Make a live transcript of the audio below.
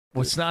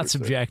What's not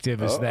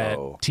subjective is that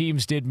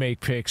teams did make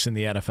picks in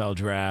the NFL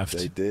draft.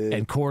 They did.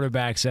 And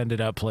quarterbacks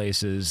ended up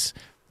places.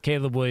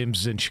 Caleb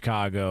Williams is in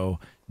Chicago.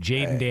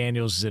 Jaden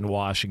Daniels is in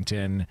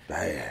Washington.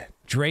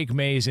 Drake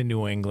Maye is in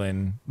New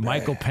England.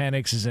 Michael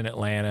Penix is in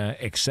Atlanta,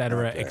 et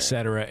cetera, et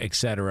cetera, et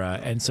cetera.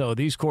 And so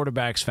these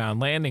quarterbacks found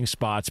landing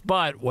spots.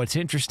 But what's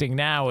interesting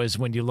now is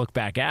when you look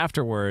back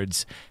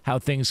afterwards, how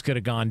things could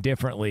have gone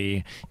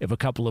differently if a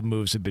couple of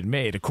moves had been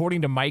made.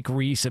 According to Mike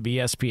Reese of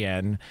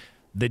ESPN,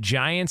 the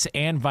Giants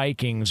and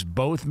Vikings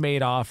both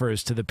made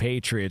offers to the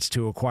Patriots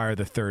to acquire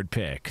the third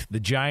pick. The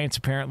Giants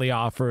apparently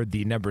offered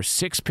the number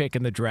 6 pick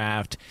in the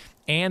draft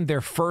and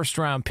their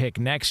first-round pick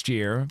next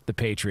year. The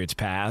Patriots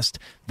passed.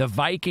 The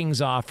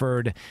Vikings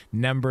offered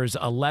numbers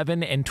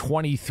 11 and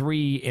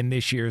 23 in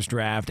this year's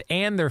draft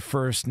and their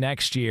first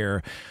next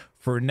year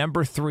for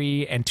number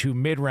 3 and 2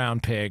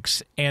 mid-round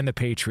picks, and the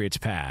Patriots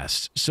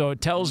passed. So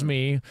it tells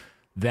me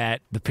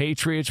that the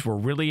Patriots were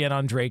really in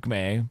on Drake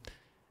Maye.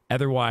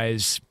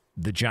 Otherwise,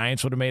 the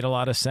Giants would have made a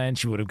lot of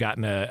sense. You would have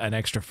gotten an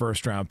extra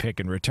first-round pick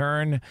in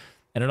return.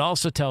 And it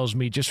also tells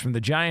me, just from the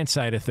Giants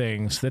side of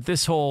things, that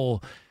this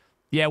whole,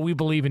 we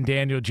believe in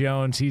Daniel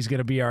Jones, he's going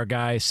to be our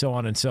guy, so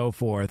on and so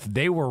forth,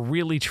 they were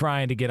really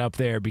trying to get up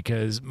there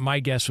because my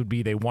guess would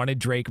be they wanted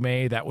Drake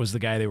Maye. That was the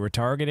guy they were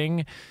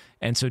targeting.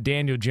 And so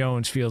Daniel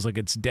Jones feels like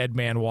it's dead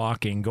man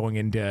walking going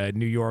into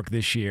New York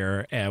this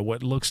year,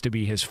 what looks to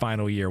be his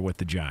final year with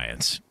the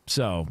Giants.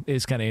 So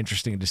it's kind of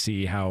interesting to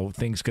see how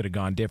things could have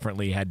gone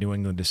differently had New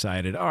England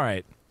decided, all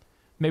right,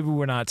 maybe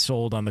we're not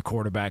sold on the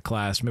quarterback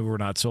class. Maybe we're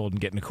not sold on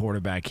getting a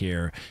quarterback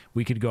here.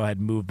 We could go ahead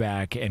and move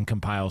back and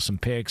compile some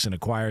picks and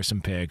acquire some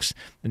picks.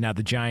 And now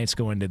the Giants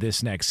go into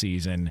this next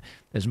season.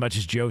 As much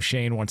as Joe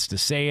Shane wants to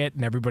say it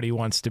and everybody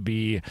wants to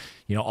be,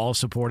 all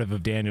supportive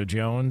of Daniel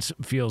Jones,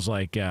 feels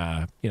like,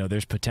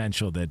 there's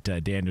potential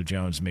that Daniel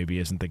Jones maybe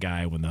isn't the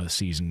guy when the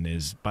season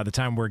is. By the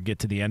time we get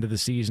to the end of the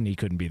season, he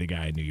couldn't be the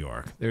guy in New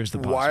York. There's the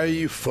possibility. Why are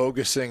you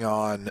focusing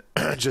on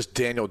just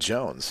Daniel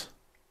Jones?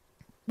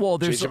 Well,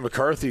 there's JJ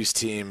McCarthy's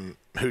team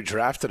who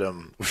drafted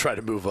him was trying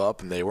to move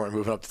up, and they weren't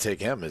moving up to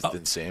take him, it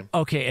didn't seem.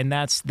 Okay, and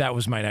that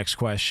was my next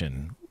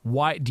question.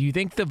 Why do you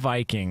think the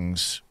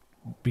Vikings,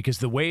 because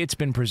the way it's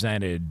been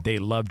presented, they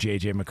love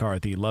JJ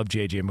McCarthy.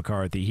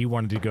 He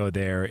wanted to go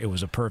there. It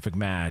was a perfect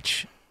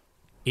match.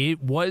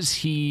 Was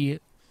he,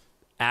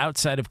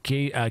 outside of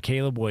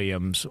Caleb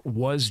Williams,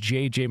 was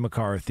JJ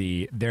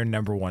McCarthy their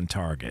number one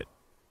target?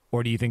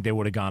 Or do you think they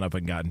would have gone up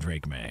and gotten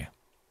Drake Maye?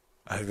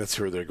 I think that's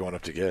who they're going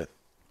up to get.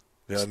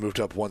 They moved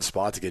up one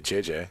spot to get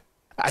JJ.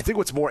 I think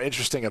what's more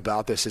interesting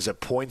about this is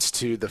it points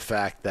to the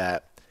fact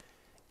that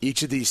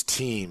each of these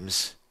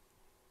teams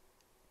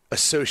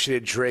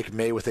associated Drake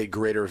Maye with a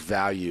greater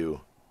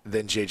value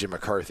than JJ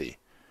McCarthy.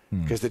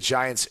 Because the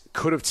Giants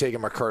could have taken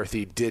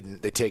McCarthy,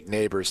 didn't. They take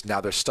Neighbors. Now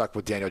they're stuck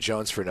with Daniel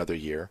Jones for another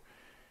year.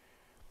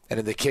 And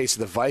in the case of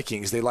the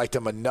Vikings, they liked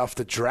him enough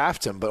to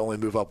draft him, but only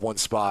move up one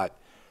spot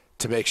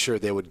to make sure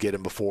they would get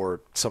him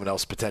before someone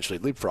else potentially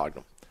leapfrogged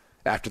him.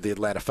 After the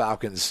Atlanta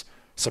Falcons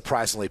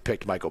surprisingly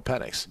picked Michael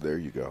Penix. There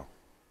you go.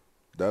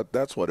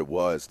 That's what it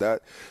was.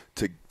 That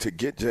to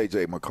get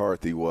JJ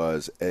McCarthy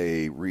was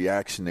a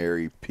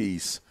reactionary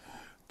piece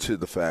to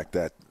the fact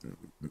that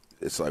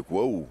it's like,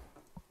 whoa,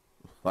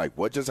 like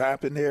what just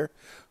happened here?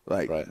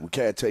 Like we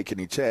can't take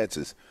any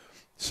chances.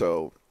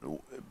 So,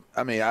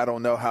 I mean, I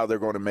don't know how they're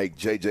going to make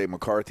JJ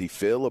McCarthy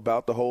feel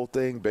about the whole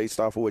thing based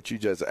off of what you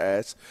just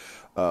asked.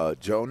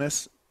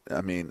 Jonas,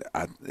 I mean,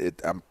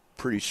 I'm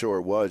pretty sure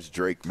it was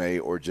Drake Maye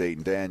or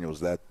Jaden Daniels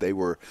that they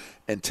were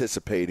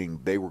anticipating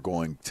they were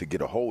going to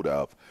get a hold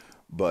of.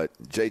 But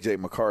JJ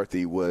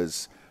McCarthy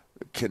was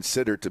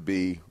considered to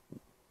be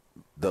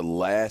the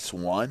last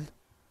one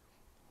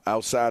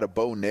outside of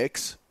Bo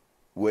Nix,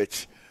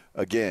 which,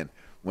 again,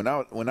 when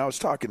I was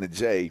talking to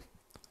Jay,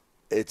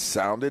 it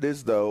sounded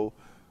as though,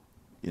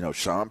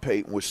 Sean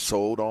Payton was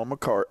sold on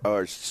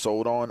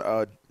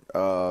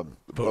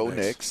Bo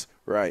Nix,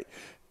 right?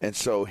 And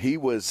so he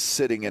was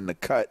sitting in the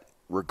cut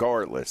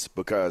regardless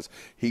because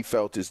he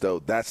felt as though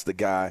that's the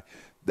guy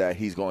that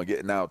he's going to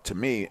get. Now, to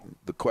me,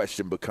 the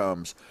question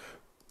becomes,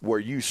 were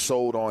you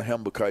sold on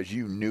him because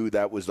you knew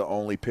that was the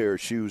only pair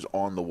of shoes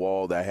on the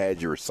wall that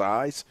had your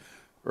size,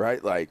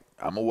 right? Like,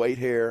 I'm going to wait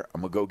here. I'm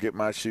going to go get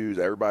my shoes.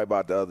 Everybody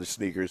bought the other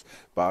sneakers,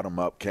 bought them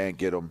up, can't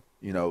get them,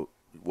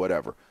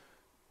 whatever.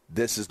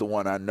 This is the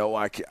one I know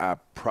I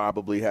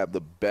probably have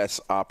the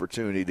best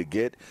opportunity to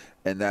get,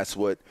 and that's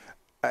what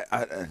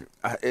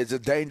it's a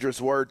dangerous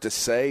word to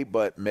say,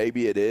 but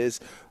maybe it is.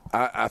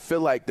 I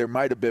feel like there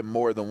might have been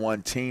more than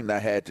one team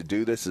that had to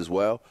do this as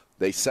well.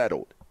 They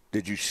settled.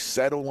 Did you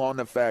settle on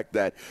the fact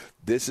that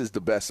this is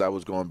the best I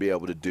was going to be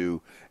able to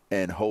do,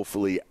 and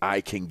hopefully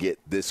I can get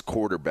this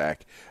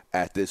quarterback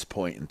at this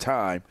point in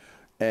time?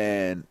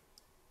 And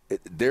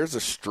there's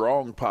a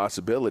strong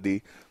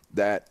possibility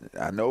that,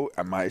 I know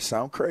I might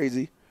sound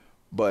crazy,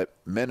 but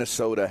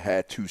Minnesota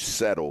had to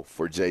settle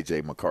for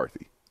J.J.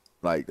 McCarthy.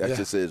 Like, that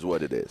just is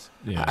what it is.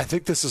 Yeah. I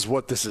think this is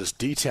what this is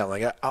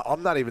detailing.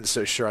 I'm not even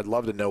so sure. I'd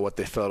love to know what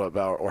they felt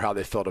about or how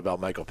they felt about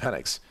Michael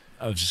Penix.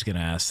 I was just going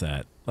to ask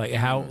that. Like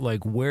how,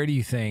 like where do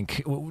you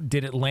think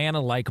did Atlanta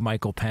like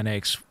Michael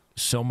Penix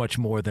so much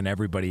more than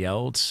everybody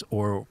else,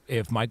 or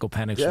if Michael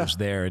Penix was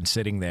there and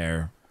sitting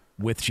there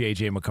with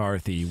JJ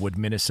McCarthy, would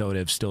Minnesota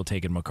have still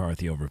taken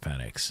McCarthy over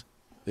Penix?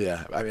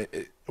 Yeah, I mean,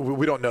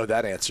 we don't know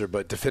that answer,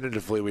 but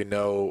definitively we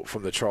know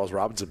from the Charles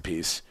Robinson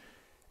piece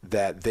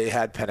that they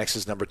had Penix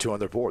as number 2 on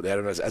their board. They had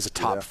him as a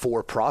top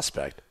 4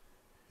 prospect.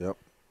 Yep,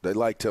 they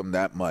liked him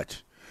that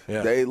much.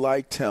 Yeah. They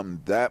liked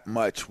him that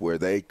much where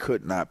they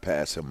could not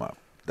pass him up.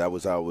 That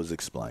was how it was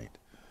explained.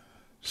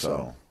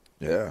 So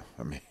yeah,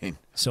 I mean.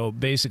 So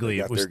basically,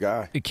 it was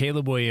their guy.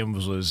 Caleb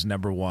Williams was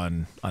number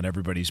 1 on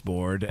everybody's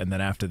board, and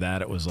then after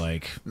that, it was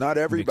like not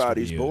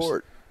everybody's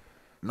board.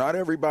 Not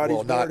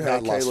everybody's board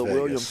had Caleb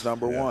Williams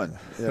number 1.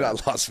 Yeah.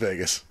 Not Las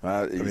Vegas.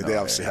 I mean, they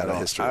obviously had a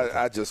history.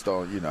 I just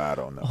don't, I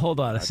don't know. Hold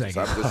on a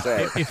second. I'm just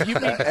saying. If you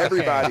mean,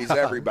 everybody's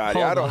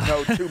everybody. I don't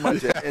know too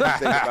much of anything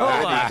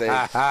about anything.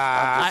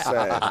 I'm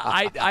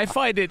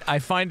just saying. I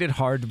find it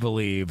hard to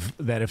believe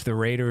that if the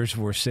Raiders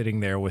were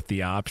sitting there with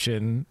the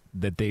option,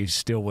 that they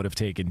still would have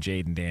taken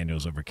Jaden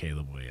Daniels over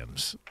Caleb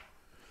Williams.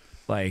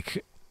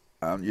 Like.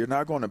 You're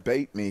not going to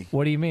bait me.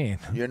 What do you mean?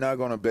 You're not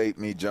going to bait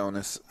me,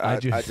 Jonas. I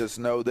just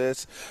know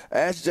this.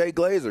 Ask Jay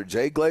Glazer.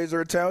 Jay Glazer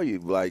will tell you.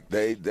 Like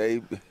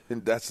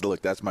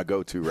that's my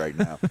go-to right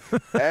now.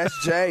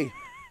 Ask Jay.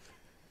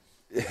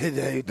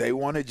 They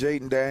wanted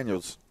Jaden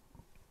Daniels.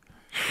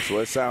 That's what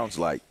it sounds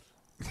like.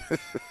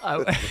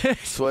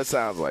 That's what it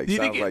sounds like.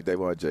 Sounds like they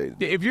want Jaden.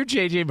 If you're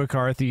JJ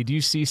McCarthy, do you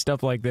see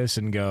stuff like this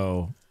and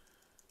go,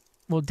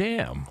 well,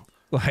 damn.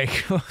 Like,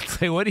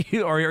 what do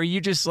you, or are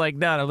you just like,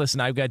 no, listen,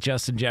 I've got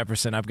Justin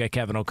Jefferson, I've got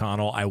Kevin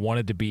O'Connell, I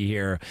wanted to be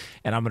here,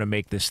 and I'm going to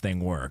make this thing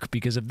work?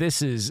 Because if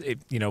this is, if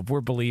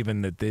we're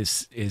believing that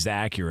this is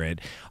accurate,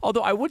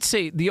 although I would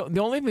say the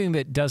only thing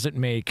that doesn't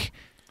make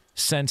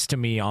sense to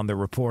me on the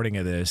reporting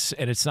of this,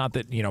 and it's not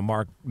that,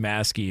 Mark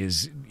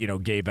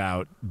Maskey gave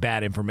out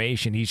bad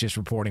information, he's just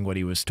reporting what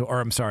he was told,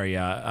 or I'm sorry,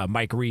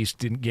 Mike Reese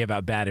didn't give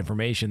out bad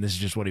information, this is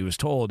just what he was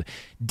told.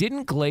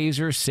 Didn't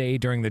Glazer say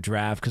during the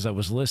draft, because I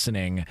was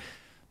listening,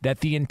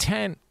 that the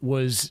intent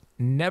was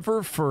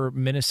never for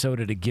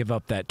Minnesota to give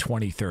up that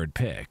 23rd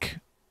pick?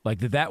 Like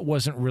that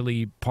wasn't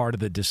really part of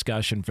the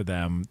discussion for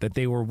them, that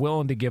they were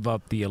willing to give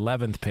up the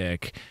 11th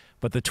pick,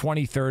 but the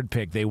 23rd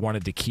pick they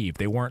wanted to keep.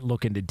 They weren't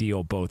looking to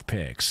deal both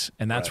picks,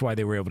 and that's why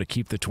they were able to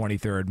keep the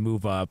 23rd,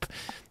 move up,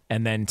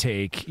 and then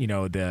take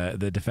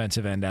the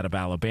defensive end out of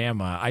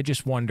Alabama. I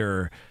just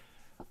wonder,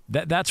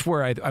 that's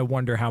where I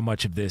wonder how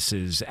much of this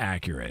is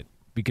accurate.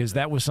 Because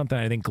that was something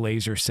I think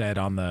Glazer said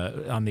on the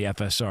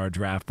FSR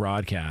draft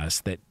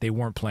broadcast, that they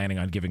weren't planning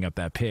on giving up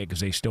that pick because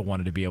they still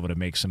wanted to be able to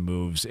make some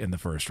moves in the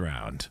first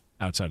round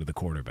outside of the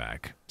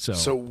quarterback.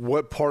 So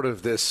what part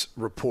of this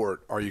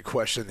report are you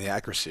questioning the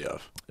accuracy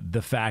of?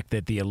 The fact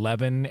that the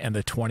 11 and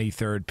the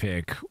 23rd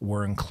pick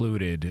were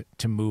included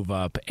to move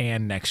up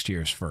and next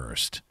year's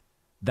first.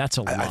 That's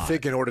a lot. I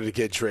think in order to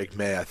get Drake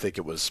Maye, I think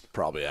it was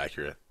probably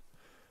accurate.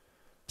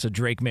 So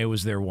Drake Maye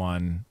was their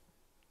 1.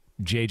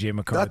 JJ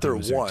McCarthy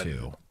was their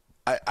 2.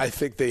 I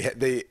think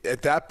they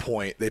at that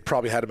point they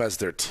probably had him as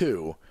their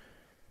 2,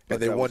 and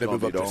they wanted to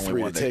move up to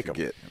 3 to take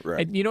him.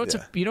 Right. And you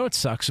know what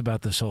sucks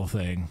about this whole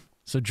thing?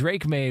 So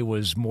Drake Maye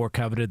was more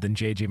coveted than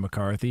JJ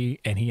McCarthy,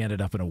 and he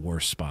ended up in a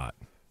worse spot.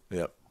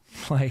 Yep.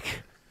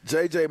 Like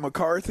JJ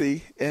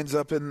McCarthy ends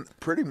up in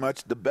pretty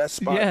much the best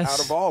spot out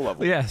of all of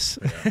them. Yes.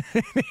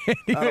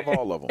 Yeah. Out of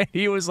all of them.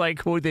 He was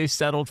like who they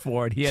settled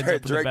for, and he ends up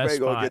in the best spot. Drake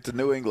Maye going to get to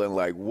New England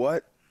like,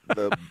 what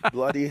the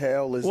bloody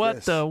hell is what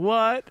this? The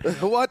what?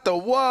 What the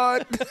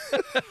what?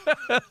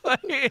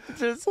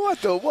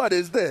 What the what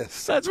is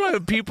this? That's why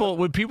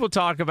when people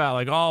talk about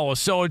like, oh, well,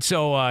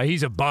 so-and-so,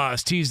 he's a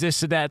bust, he's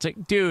this and that. It's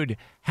like, dude,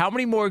 how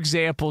many more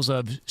examples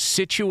of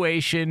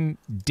situation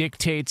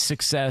dictates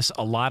success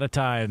a lot of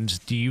times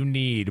do you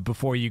need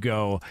before you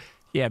go,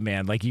 yeah,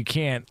 man, like you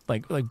can't,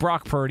 like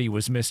Brock Purdy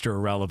was Mr.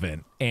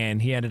 Irrelevant,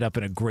 and he ended up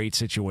in a great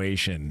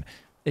situation.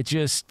 It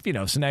just,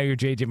 so now you're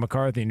J.J.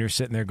 McCarthy and you're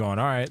sitting there going,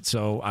 all right,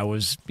 so I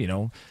was,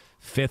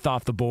 5th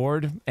off the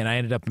board, and I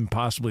ended up in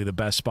possibly the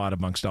best spot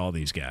amongst all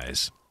these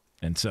guys.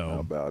 And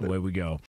so away we go.